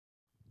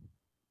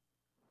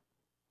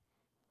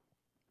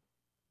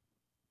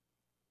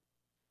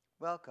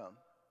Welcome.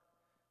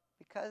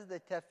 Because of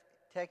the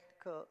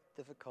technical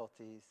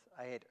difficulties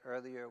I had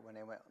earlier when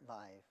I went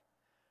live,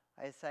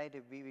 I decided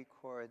to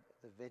re-record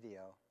the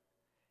video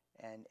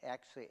and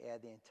actually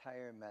add the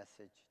entire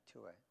message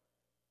to it.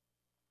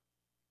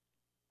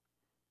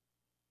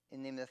 In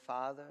the name of the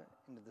Father,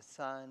 and of the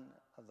Son,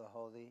 of the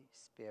Holy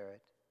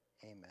Spirit,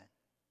 amen.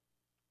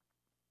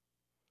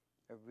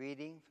 A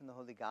reading from the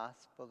Holy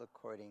Gospel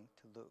according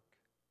to Luke.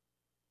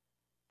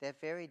 That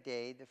very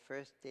day, the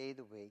first day of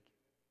the week,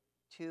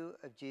 2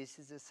 of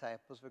Jesus'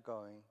 disciples were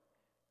going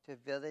to a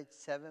village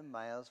 7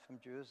 miles from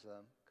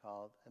Jerusalem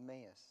called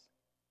Emmaus.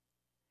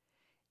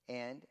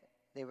 And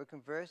they were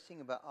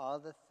conversing about all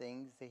the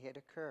things that had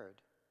occurred.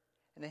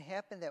 And it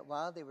happened that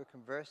while they were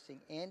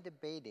conversing and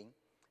debating,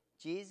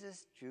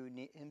 Jesus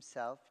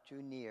himself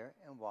drew near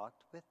and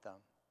walked with them.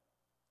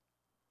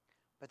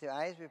 But their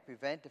eyes were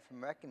prevented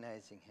from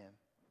recognizing him.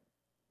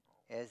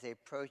 As they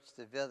approached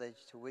the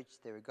village to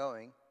which they were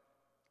going,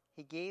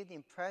 he gave the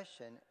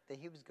impression that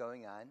he was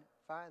going on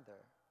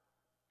farther.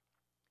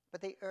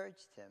 But they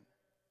urged him,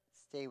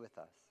 "Stay with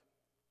us,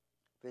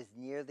 for it is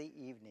nearly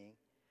evening,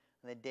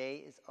 and the day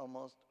is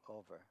almost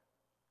over."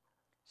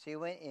 So he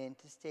went in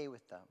to stay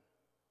with them.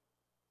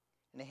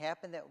 And it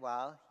happened that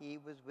while he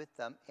was with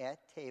them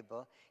at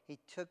table, he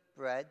took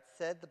bread,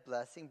 said the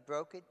blessing,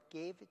 broke it,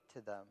 gave it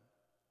to them.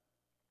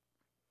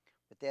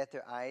 With that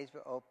their eyes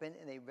were opened,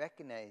 and they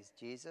recognized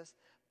Jesus,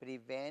 but he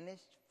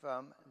vanished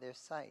from their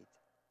sight.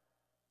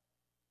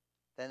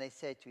 Then they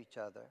said to each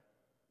other,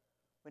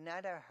 "Were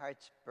not our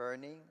hearts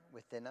burning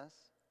within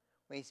us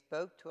when he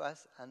spoke to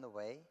us on the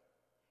way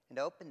and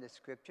opened the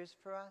scriptures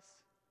for us?"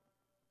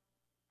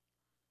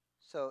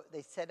 So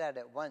they set out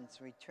at once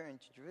and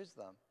returned to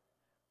Jerusalem,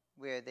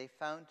 where they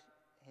found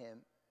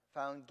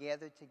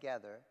gathered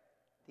together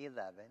the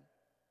 11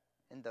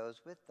 and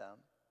those with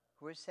them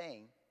who were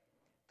saying,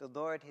 "The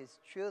Lord has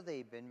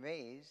truly been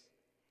raised,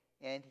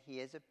 and he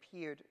has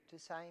appeared to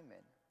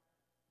Simon."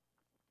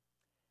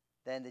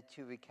 Then the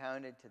 2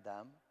 recounted to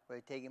them what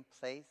had taken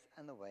place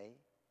on the way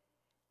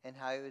and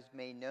how it was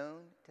made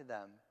known to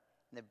them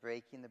in the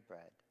breaking of the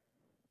bread.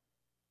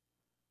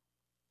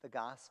 The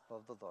Gospel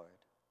of the Lord.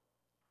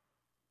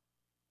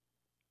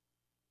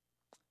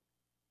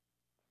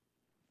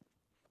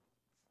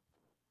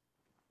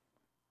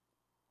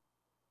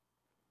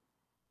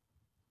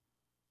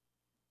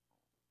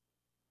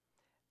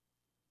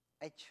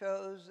 I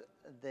chose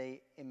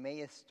the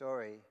Emmaus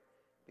story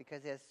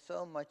because it has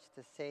so much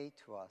to say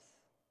to us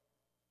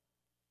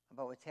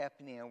about what's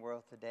happening in our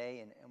world today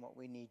and what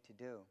we need to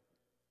do.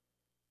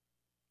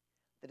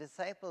 The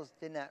disciples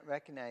did not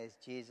recognize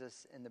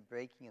Jesus in the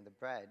breaking of the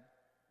bread.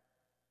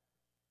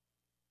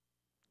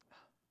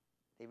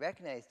 They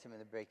recognized him in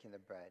the breaking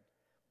of the bread,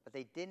 but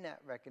they did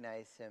not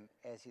recognize him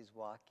as he's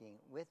walking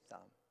with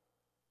them.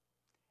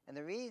 And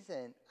the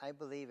reason I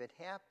believe it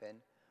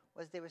happened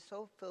was they were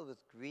so filled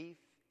with grief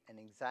and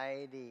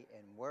anxiety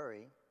and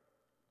worry,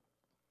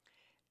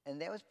 and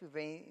that was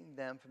preventing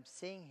them from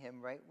seeing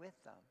him right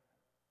with them.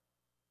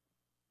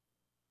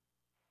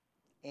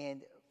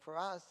 And for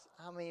us,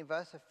 how many of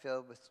us are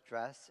filled with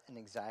stress and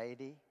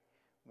anxiety,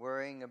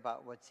 worrying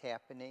about what's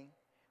happening,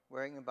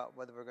 worrying about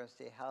whether we're going to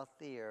stay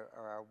healthy or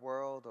our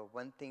world or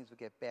when things will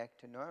get back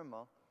to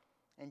normal?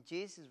 And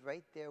Jesus is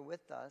right there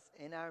with us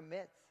in our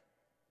midst.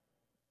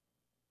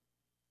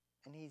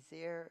 And he's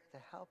there to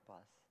help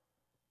us.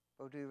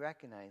 But do we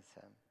recognize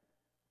him?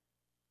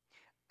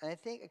 And I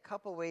think a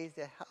couple ways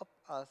that help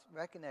us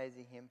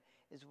recognizing him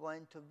is,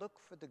 one, to look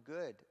for the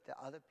good that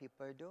other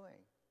people are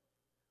doing.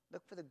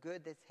 Look for the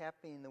good that's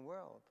happening in the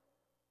world.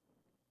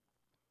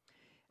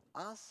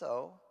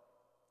 Also,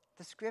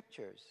 the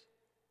scriptures.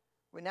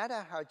 Were not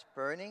our hearts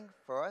burning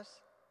for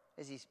us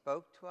as he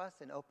spoke to us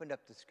and opened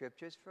up the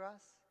scriptures for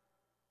us?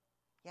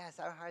 Yes,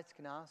 our hearts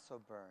can also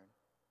burn,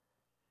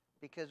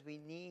 because we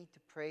need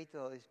to pray to the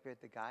Holy Spirit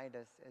to guide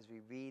us as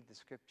we read the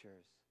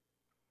scriptures.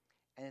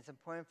 And it's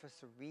important for us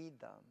to read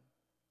them.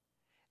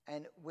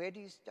 And where do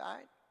you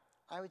start?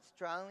 I would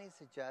strongly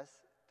suggest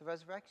the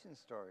resurrection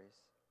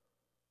stories.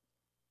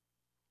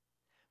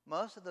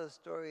 Most of those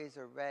stories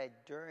are read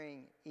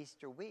during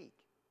Easter week.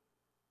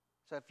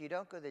 So if you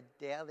don't go to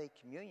daily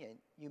communion,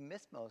 you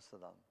miss most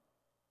of them.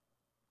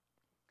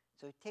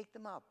 So take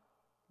them up,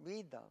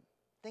 read them,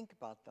 think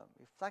about them,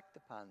 reflect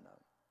upon them.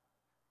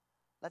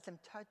 Let them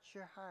touch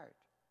your heart.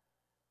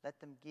 Let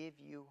them give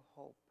you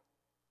hope.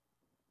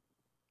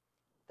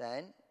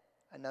 Then,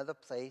 another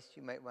place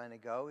you might want to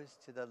go is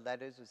to the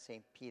letters of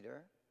St.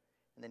 Peter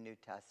in the New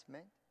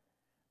Testament,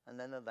 and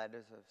then the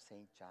letters of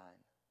St.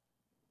 John.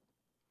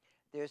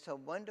 There's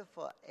some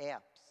wonderful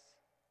apps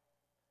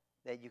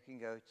that you can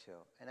go to.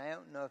 And I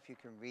don't know if you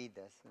can read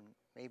this, and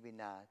maybe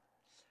not.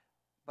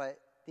 But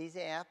these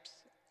apps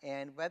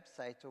and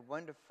websites are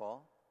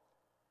wonderful.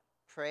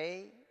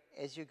 Pray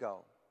as you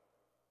go.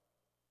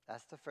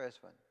 That's the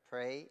first one.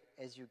 Pray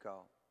as you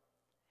go.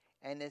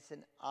 And it's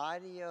an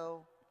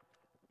audio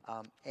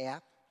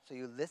app, so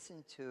you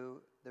listen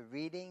to the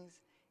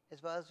readings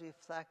as well as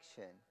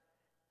reflection.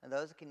 And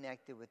those are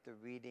connected with the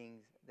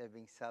readings that are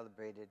being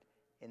celebrated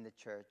in the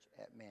church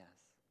at Mass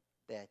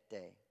that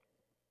day.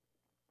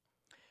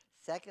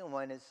 Second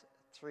one is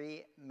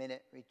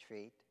 3-minute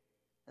retreat,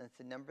 and it's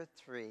the number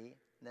 3,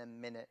 and then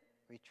minute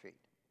retreat.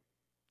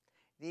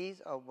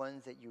 These are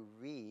ones that you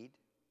read,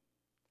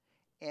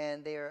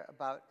 and they are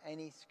about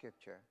any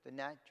scripture. They're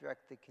not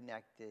directly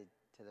connected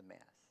to the Mass.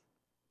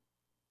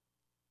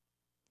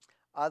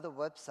 Other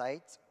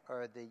websites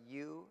are the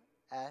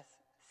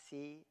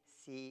usccb.org,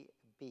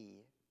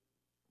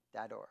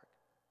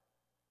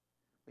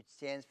 which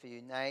stands for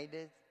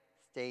United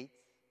States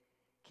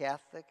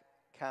Catholic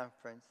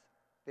Conference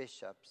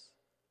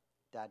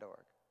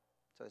Bishops.org.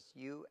 So it's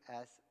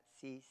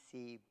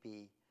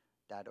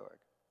usccb.org.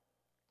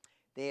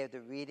 They have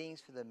the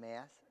readings for the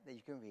Mass that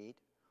you can read,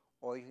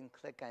 or you can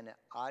click on an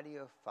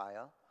audio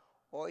file,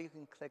 or you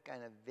can click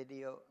on a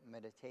video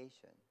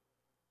meditation.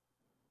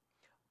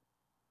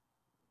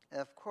 And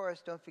of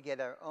course, don't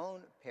forget our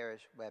own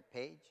parish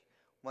webpage,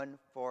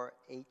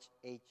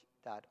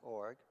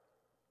 14hh.org.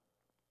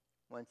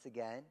 Once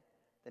again,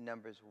 the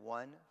number is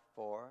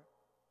 14,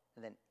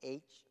 and then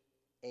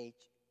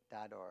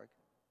hh.org,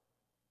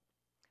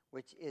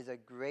 which is a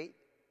great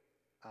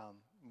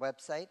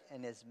website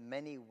and has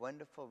many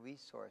wonderful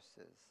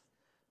resources.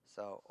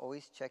 So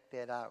always check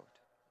that out.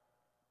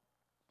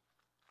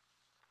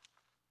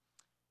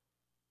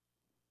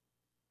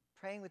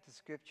 Praying with the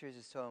scriptures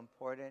is so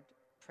important.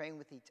 Praying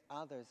with each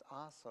other is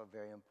also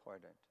very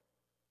important.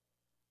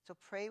 So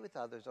pray with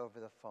others over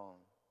the phone.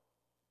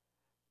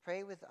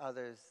 Pray with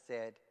others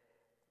that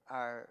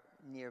are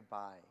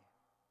nearby.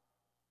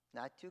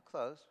 Not too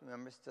close.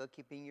 Remember, still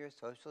keeping your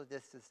social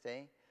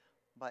distancing,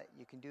 but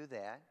you can do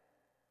that.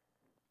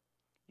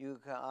 You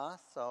can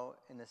also,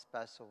 in a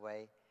special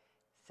way,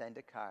 send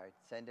a card,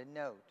 send a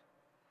note.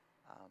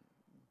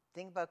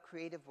 Think about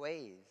creative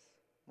ways.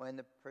 One of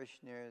the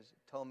parishioners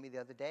told me the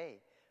other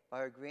day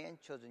about her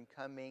grandchildren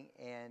coming,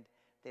 and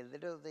they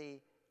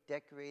literally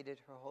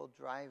decorated her whole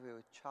driveway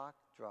with chalk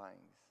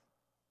drawings.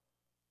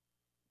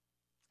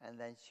 And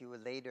then she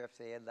would later, if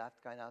they had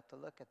left, gone out to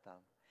look at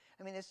them.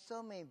 I mean, there's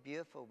so many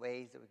beautiful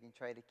ways that we can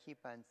try to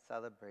keep on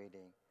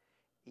celebrating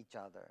each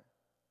other.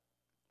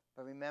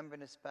 But remember,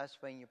 in a special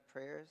way in your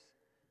prayers,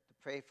 to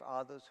pray for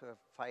all those who are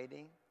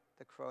fighting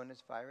the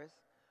coronavirus,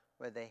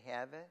 whether they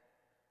have it,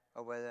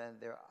 or whether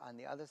they're on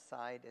the other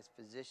side as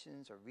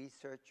physicians or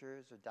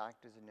researchers or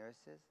doctors or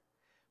nurses.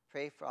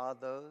 Pray for all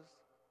those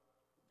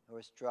who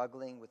are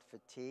struggling with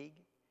fatigue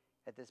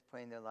at this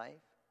point in their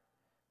life.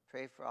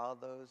 Pray for all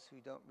those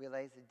who don't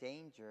realize the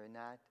danger and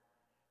not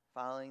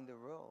following the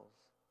rules.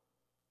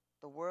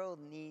 The world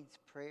needs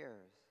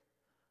prayers.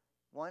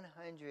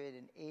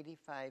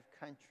 185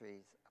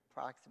 countries,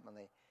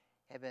 approximately,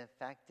 have been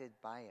affected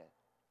by it.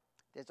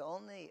 There's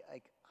only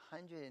like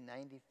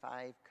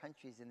 195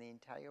 countries in the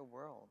entire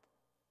world.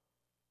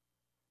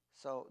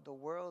 So the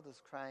world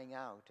is crying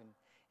out.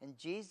 And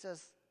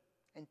Jesus,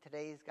 in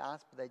today's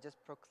gospel that I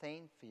just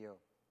proclaimed for you,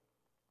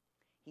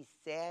 he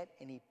sat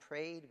and he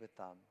prayed with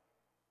them.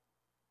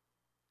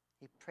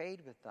 He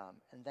prayed with them,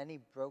 and then he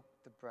broke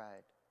the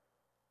bread.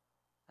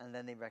 And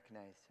then they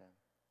recognized him.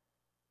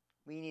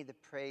 We need to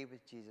pray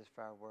with Jesus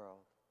for our world.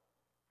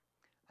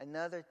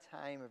 Another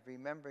time of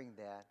remembering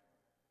that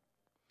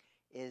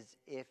is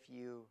if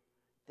you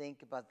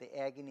think about the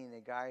agony in the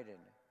garden.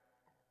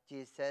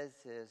 Jesus says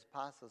to his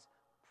apostles,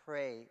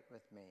 pray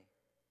with me.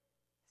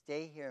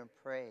 Stay here and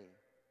pray.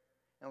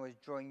 And was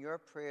join your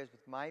prayers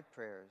with my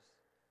prayers.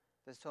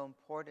 They're so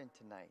important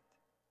tonight.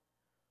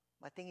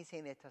 I think he's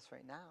saying that to us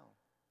right now.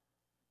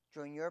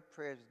 Join your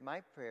prayers with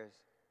my prayers.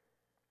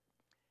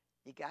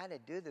 You got to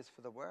do this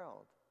for the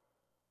world.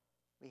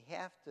 We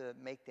have to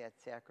make that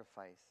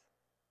sacrifice.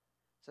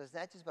 So it's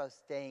not just about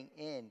staying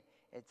in.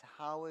 It's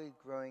how we're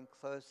growing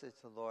closer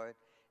to the Lord,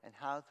 and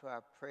how through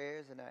our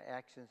prayers and our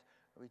actions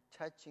are we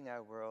touching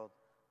our world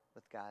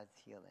with God's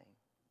healing.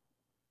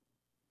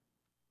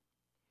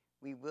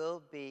 We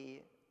will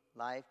be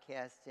live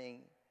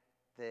casting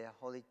the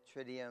Holy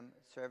Triduum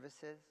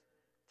services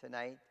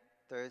tonight,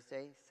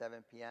 Thursday,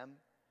 7 p.m.,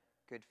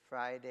 Good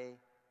Friday,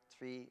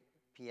 3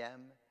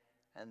 p.m.,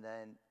 and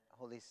then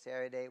Holy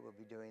Saturday we'll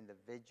be doing the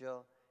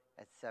vigil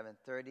at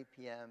 7:30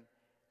 p.m.,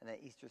 and then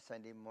Easter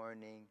Sunday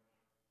morning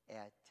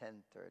at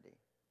 10:30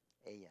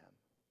 a.m.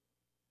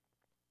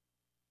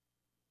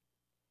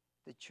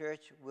 The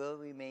church will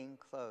remain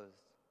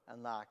closed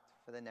and locked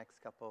for the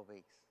next couple of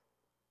weeks,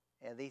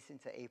 at least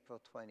into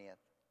April 20th.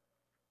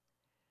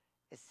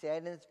 It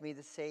saddens me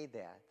to say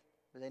that,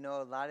 but I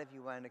know a lot of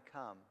you want to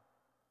come.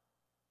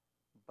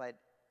 But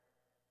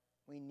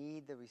we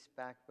need to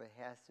respect what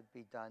has to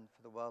be done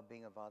for the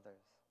well-being of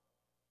others.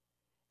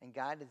 And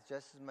God is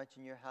just as much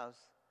in your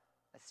house,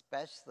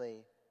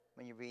 especially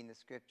when you're reading the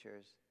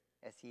scriptures,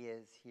 as he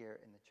is here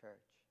in the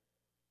church.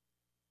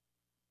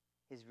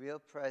 His real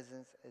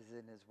presence is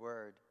in his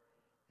word,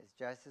 is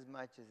just as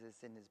much as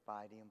it's in his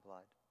body and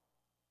blood.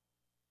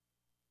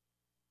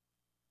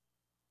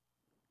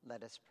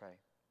 Let us pray.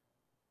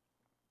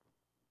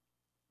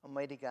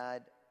 Almighty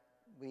God,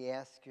 we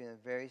ask you in a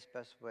very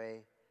special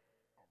way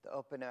to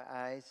open our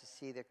eyes to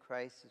see that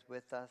Christ is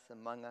with us,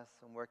 among us,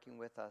 and working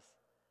with us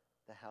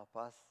to help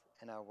us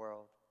in our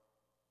world.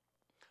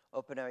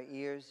 Open our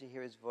ears to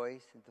hear his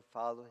voice and to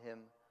follow him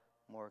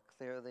more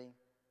clearly.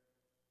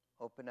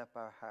 Open up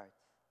our hearts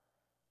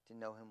to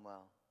know him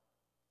well.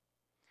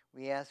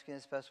 We ask in a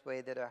special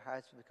way that our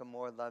hearts will become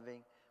more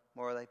loving,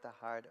 more like the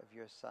heart of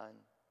your Son,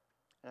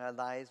 and our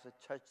lives will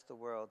touch the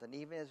world. And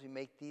even as we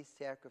make these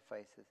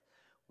sacrifices,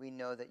 we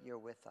know that you're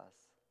with us.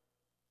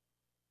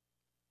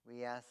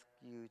 We ask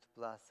you to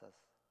bless us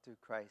through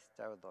Christ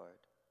our Lord.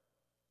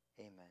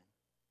 Amen.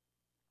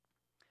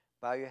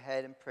 Bow your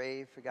head and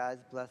pray for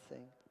God's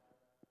blessing.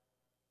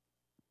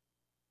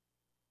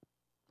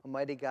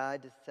 Almighty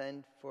God,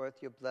 send forth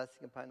your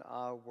blessing upon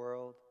our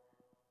world.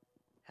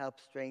 Help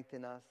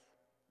strengthen us.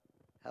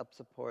 Help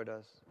support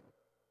us.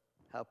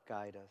 Help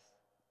guide us.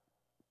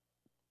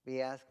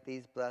 We ask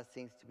these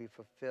blessings to be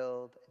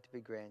fulfilled and to be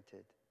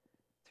granted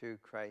through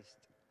Christ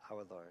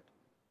our Lord.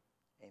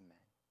 Amen.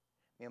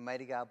 May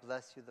Almighty God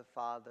bless you, the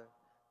Father,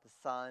 the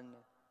Son,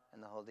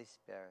 and the Holy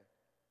Spirit.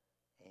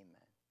 Amen.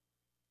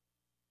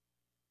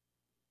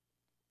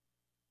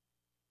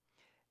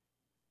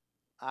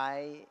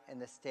 I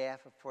and the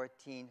staff of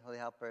 14 Holy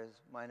Helpers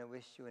want to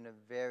wish you in a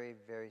very,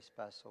 very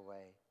special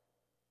way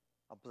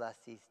a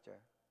blessed Easter.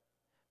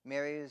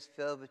 Mary was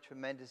filled with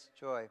tremendous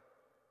joy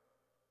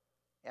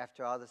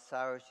after all the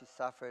sorrow she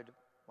suffered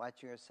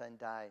watching her son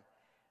die,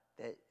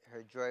 that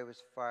her joy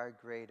was far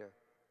greater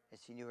as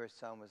she knew her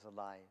son was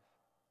alive.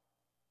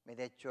 May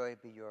that joy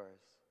be yours.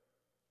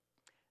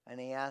 And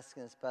I ask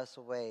in a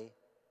special way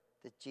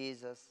that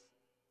Jesus,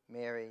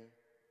 Mary,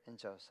 and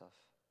Joseph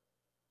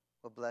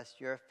will bless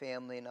your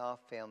family and all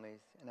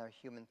families and our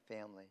human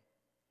family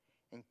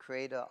and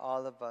create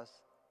all of us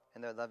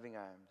in their loving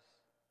arms.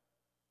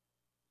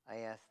 I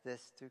ask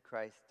this through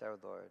Christ our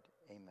Lord.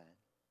 Amen.